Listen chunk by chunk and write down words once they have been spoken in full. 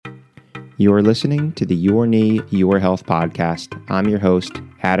You're listening to the Your Knee, Your Health podcast. I'm your host,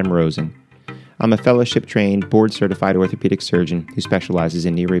 Adam Rosen. I'm a fellowship-trained, board-certified orthopedic surgeon who specializes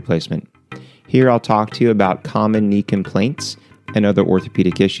in knee replacement. Here I'll talk to you about common knee complaints and other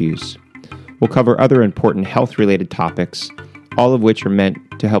orthopedic issues. We'll cover other important health-related topics, all of which are meant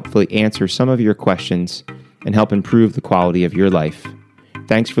to helpfully answer some of your questions and help improve the quality of your life.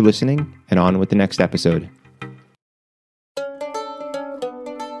 Thanks for listening, and on with the next episode.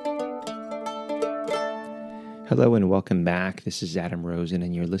 Hello and welcome back. This is Adam Rosen,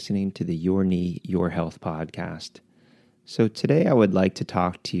 and you're listening to the Your Knee, Your Health podcast. So today I would like to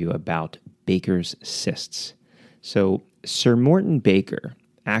talk to you about Baker's cysts. So Sir Morton Baker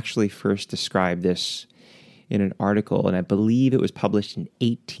actually first described this in an article, and I believe it was published in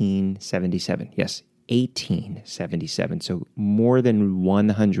 1877. Yes, 1877, so more than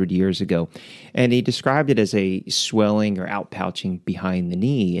 100 years ago. And he described it as a swelling or outpouching behind the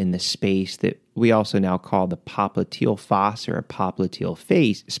knee in the space that we also now call the popliteal fossa or popliteal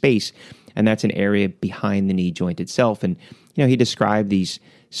space, and that's an area behind the knee joint itself. And he described these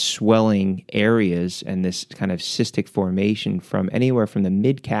swelling areas and this kind of cystic formation from anywhere from the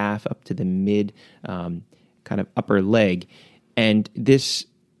mid calf up to the mid kind of upper leg, and this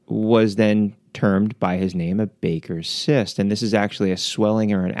was then termed by his name a Baker's cyst. And this is actually a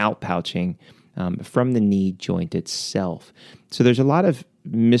swelling or an outpouching from the knee joint itself. So there's a lot of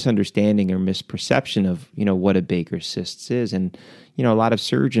misunderstanding or misperception of, what a Baker's cyst is. And, a lot of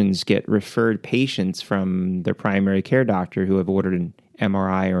surgeons get referred patients from their primary care doctor who have ordered an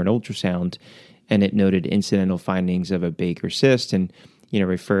MRI or an ultrasound, and it noted incidental findings of a Baker's cyst, and,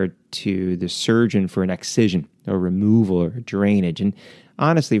 referred to the surgeon for an excision or removal or drainage. And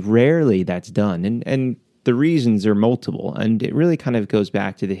honestly, rarely that's done. And the reasons are multiple. And it really kind of goes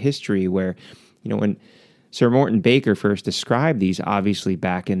back to the history where, when Sir Morton Baker first described these, obviously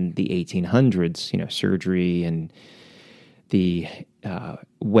back in the 1800s, surgery and the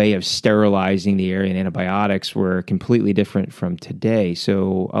way of sterilizing the area and antibiotics were completely different from today.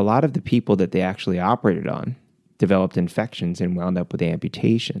 So a lot of the people that they actually operated on developed infections and wound up with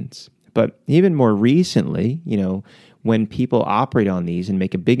amputations. But even more recently, when people operate on these and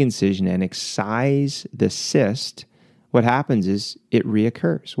make a big incision and excise the cyst, what happens is it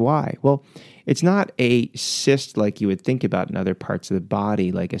reoccurs. Why? Well, it's not a cyst like you would think about in other parts of the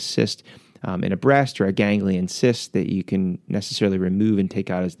body, like a cyst in a breast or a ganglion cyst that you can necessarily remove and take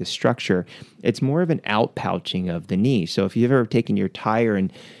out as the structure. It's more of an outpouching of the knee. So if you've ever taken your tire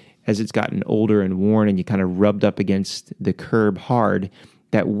and as it's gotten older and worn and you kind of rubbed up against the curb hard,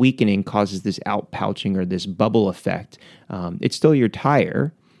 that weakening causes this outpouching or this bubble effect. It's still your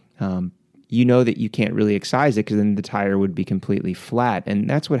tire. You know that you can't really excise it because then the tire would be completely flat. And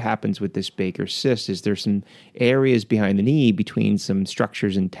that's what happens with this Baker's cyst is there's some areas behind the knee between some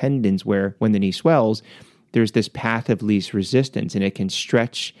structures and tendons where when the knee swells, there's this path of least resistance, and it can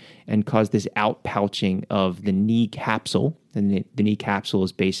stretch and cause this outpouching of the knee capsule. And the knee capsule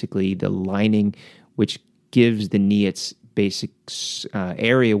is basically the lining which gives the knee its basic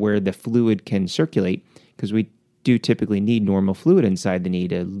area where the fluid can circulate, because we do typically need normal fluid inside the knee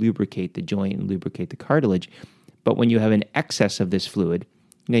to lubricate the joint and lubricate the cartilage. But when you have an excess of this fluid,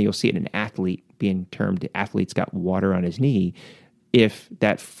 you'll see it in an athlete being termed, the athlete's got water on his knee. If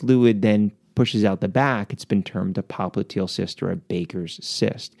that fluid then pushes out the back, it's been termed a popliteal cyst or a Baker's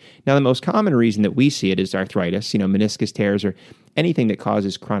cyst. Now, the most common reason that we see it is arthritis, meniscus tears or anything that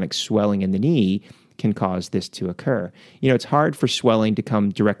causes chronic swelling in the knee can cause this to occur. It's hard for swelling to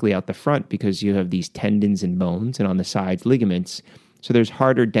come directly out the front because you have these tendons and bones and on the sides ligaments. So there's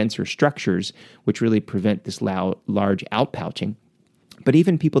harder, denser structures which really prevent this large outpouching. But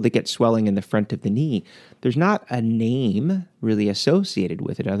even people that get swelling in the front of the knee, there's not a name really associated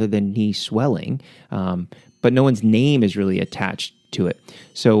with it other than knee swelling, but no one's name is really attached to it.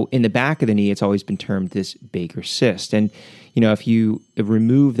 So in the back of the knee, it's always been termed this Baker's cyst. And, if you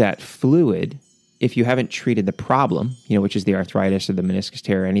remove that fluid, if you haven't treated the problem, which is the arthritis or the meniscus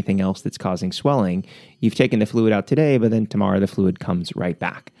tear or anything else that's causing swelling, you've taken the fluid out today, but then tomorrow the fluid comes right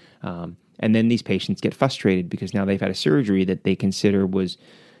back. And then these patients get frustrated because now they've had a surgery that they consider was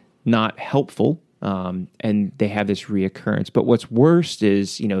not helpful, and they have this reoccurrence. But what's worse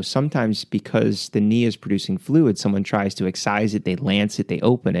is, sometimes because the knee is producing fluid, someone tries to excise it, they lance it, they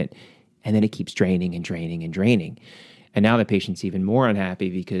open it, and then it keeps draining and draining and draining. And now the patient's even more unhappy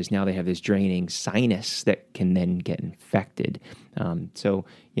because now they have this draining sinus that can then get infected. So,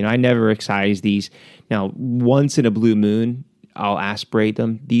 I never excise these. Now, once in a blue moon, I'll aspirate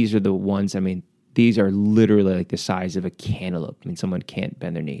them. These are the ones, these are literally like the size of a cantaloupe. Someone can't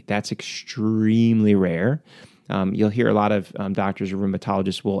bend their knee. That's extremely rare. You'll hear a lot of doctors or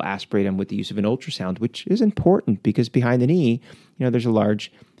rheumatologists will aspirate them with the use of an ultrasound, which is important because behind the knee, there's a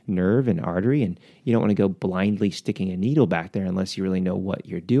large nerve and artery, and you don't want to go blindly sticking a needle back there unless you really know what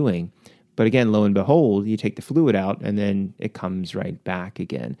you're doing. But again, lo and behold, you take the fluid out and then it comes right back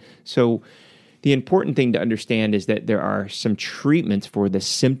again. So the important thing to understand is that there are some treatments for the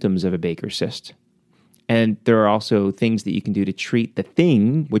symptoms of a Baker's cyst. And there are also things that you can do to treat the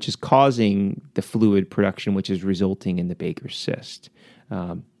thing which is causing the fluid production, which is resulting in the Baker's cyst.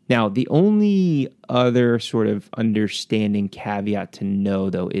 Now, the only other sort of understanding caveat to know,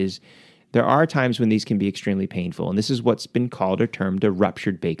 though, is there are times when these can be extremely painful. And this is what's been called or termed a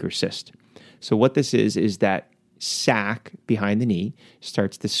ruptured Baker's cyst. So what this is that sac behind the knee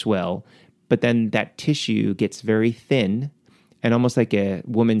starts to swell, but then that tissue gets very thin, and almost like a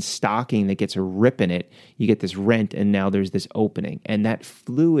woman's stocking that gets a rip in it, you get this rent, and now there's this opening. And that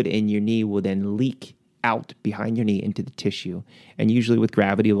fluid in your knee will then leak out behind your knee into the tissue. And usually with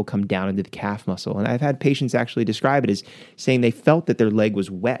gravity, it will come down into the calf muscle. And I've had patients actually describe it as saying they felt that their leg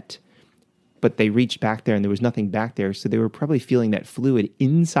was wet, but they reached back there and there was nothing back there. So they were probably feeling that fluid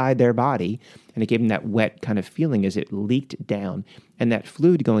inside their body, and it gave them that wet kind of feeling as it leaked down. And that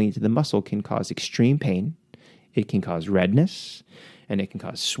fluid going into the muscle can cause extreme pain. It can cause redness, and it can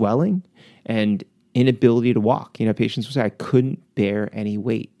cause swelling and inability to walk. Patients will say, I couldn't bear any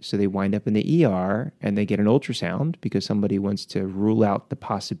weight. So they wind up in the ER and they get an ultrasound because somebody wants to rule out the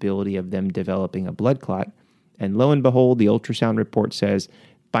possibility of them developing a blood clot. And lo and behold, the ultrasound report says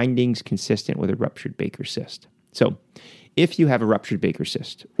findings consistent with a ruptured Baker's cyst. So if you have a ruptured Baker's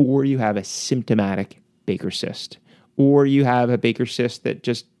cyst, or you have a symptomatic Baker's cyst, or you have a Baker's cyst that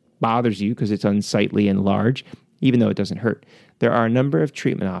just bothers you because it's unsightly and large, even though it doesn't hurt, there are a number of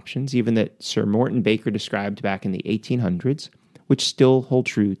treatment options, even that Sir Morton Baker described back in the 1800s, which still hold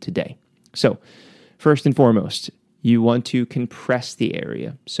true today. So first and foremost, you want to compress the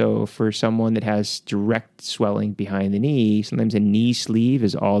area. So for someone that has direct swelling behind the knee, sometimes a knee sleeve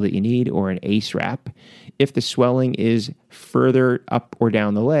is all that you need, or an ACE wrap. If the swelling is further up or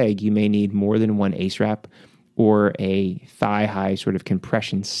down the leg, you may need more than one ACE wrap or a thigh-high sort of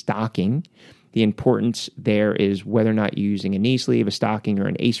compression stocking. The importance there is whether or not you're using a knee sleeve, a stocking, or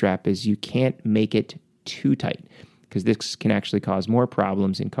an ACE wrap is you can't make it too tight, because this can actually cause more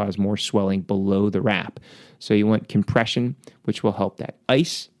problems and cause more swelling below the wrap. So you want compression, which will help that.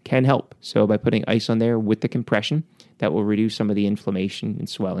 Ice can help. So by putting ice on there with the compression, that will reduce some of the inflammation and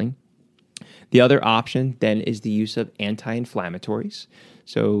swelling. The other option then is the use of anti-inflammatories.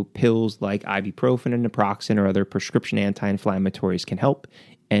 So pills like ibuprofen and naproxen or other prescription anti-inflammatories can help,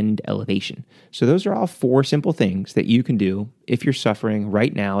 and elevation. So those are all 4 simple things that you can do if you're suffering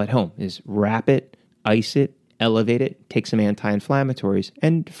right now at home, is wrap it, ice it, elevate it, take some anti-inflammatories.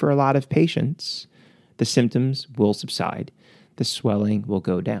 And for a lot of patients, the symptoms will subside. The swelling will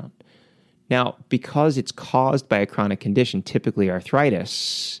go down. Now, because it's caused by a chronic condition, typically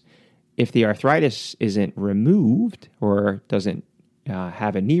arthritis, if the arthritis isn't removed or doesn't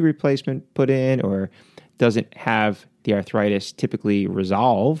have a knee replacement put in, or doesn't have the arthritis typically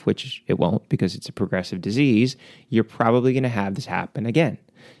resolve, which it won't because it's a progressive disease, you're probably going to have this happen again.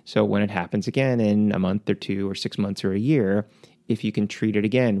 So when it happens again in a month or 2 or 6 months or a year, if you can treat it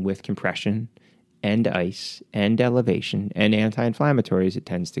again with compression and ice and elevation and anti-inflammatories, it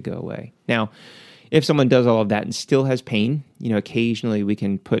tends to go away. Now, if someone does all of that and still has pain, occasionally we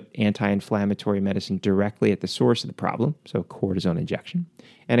can put anti-inflammatory medicine directly at the source of the problem, so cortisone injection.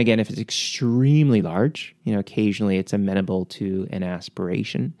 And again, if it's extremely large, occasionally it's amenable to an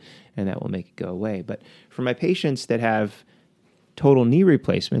aspiration, and that will make it go away. But for my patients that have total knee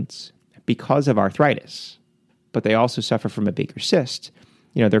replacements because of arthritis, but they also suffer from a Baker's cyst,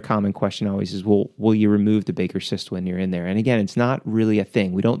 their common question always is, well, will you remove the Baker's cyst when you're in there? And again, it's not really a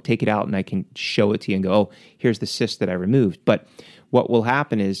thing. We don't take it out and I can show it to you and go, oh, here's the cyst that I removed. But what will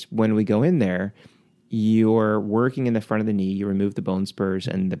happen is when we go in there, you're working in the front of the knee, you remove the bone spurs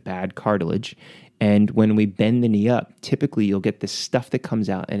and the bad cartilage. And when we bend the knee up, typically you'll get this stuff that comes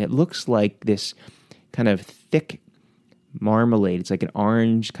out, and it looks like this kind of thick marmalade. It's like an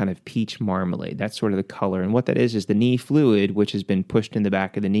orange kind of peach marmalade. That's sort of the color. And what that is the knee fluid, which has been pushed in the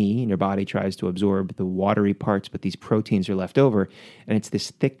back of the knee, and your body tries to absorb the watery parts, but these proteins are left over. And it's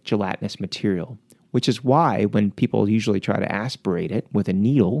this thick gelatinous material, which is why when people usually try to aspirate it with a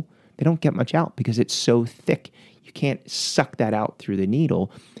needle, they don't get much out because it's so thick. You can't suck that out through the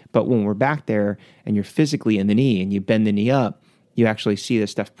needle. But when we're back there and you're physically in the knee and you bend the knee up, you actually see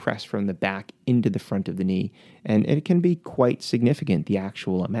this stuff press from the back into the front of the knee. And it can be quite significant, the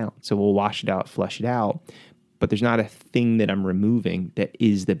actual amount. So we'll wash it out, flush it out. but there's not a thing that I'm removing that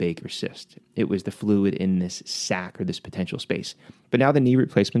is the Baker's cyst. It was the fluid in this sac or this potential space. But now the knee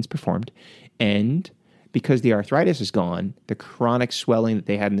replacement's performed, and because the arthritis is gone, the chronic swelling that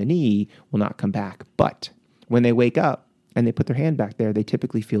they had in the knee will not come back. But when they wake up and they put their hand back there, they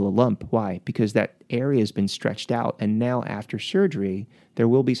typically feel a lump. Why? Because that area has been stretched out, and now after surgery, there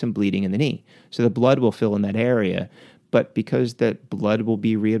will be some bleeding in the knee. So the blood will fill in that area, but because that blood will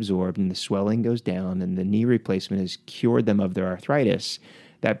be reabsorbed and the swelling goes down and the knee replacement has cured them of their arthritis,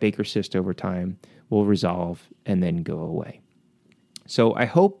 that Baker's cyst over time will resolve and then go away. So I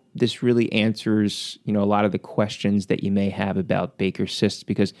hope this really answers, a lot of the questions that you may have about Baker's cysts,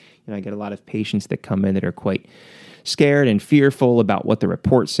 because, I get a lot of patients that come in that are quite scared and fearful about what the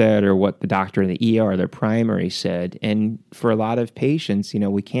report said or what the doctor in the ER or their primary said. And for a lot of patients,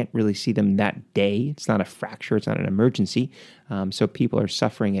 we can't really see them that day. It's not a fracture. It's not an emergency. So people are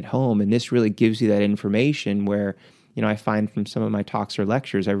suffering at home. And this really gives you that information where, I find from some of my talks or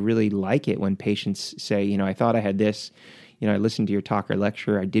lectures, I really like it when patients say, I thought I had this. I listened to your talk or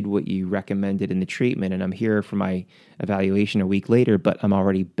lecture, I did what you recommended in the treatment, and I'm here for my evaluation a week later, but I'm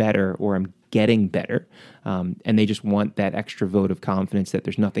already better or I'm getting better. And they just want that extra vote of confidence that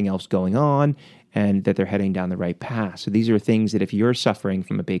there's nothing else going on and that they're heading down the right path. So these are things that if you're suffering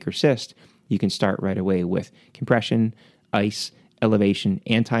from a Baker's cyst, you can start right away with compression, ice, elevation,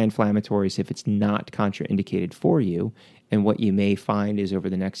 anti-inflammatories if it's not contraindicated for you. And what you may find is over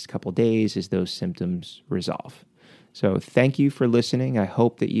the next couple of days is those symptoms resolve. So thank you for listening. I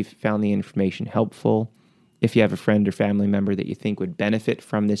hope that you've found the information helpful. If you have a friend or family member that you think would benefit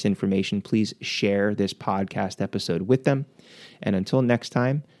from this information, please share this podcast episode with them. And until next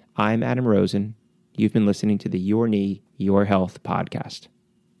time, I'm Adam Rosen. You've been listening to the Your Knee, Your Health podcast.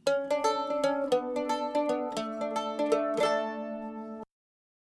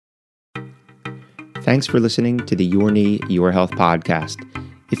 Thanks for listening to the Your Knee, Your Health podcast.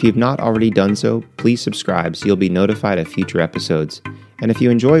 If you've not already done so, please subscribe so you'll be notified of future episodes. And if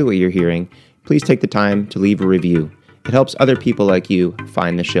you enjoy what you're hearing, please take the time to leave a review. It helps other people like you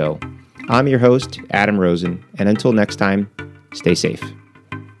find the show. I'm your host, Adam Rosen, and until next time, stay safe.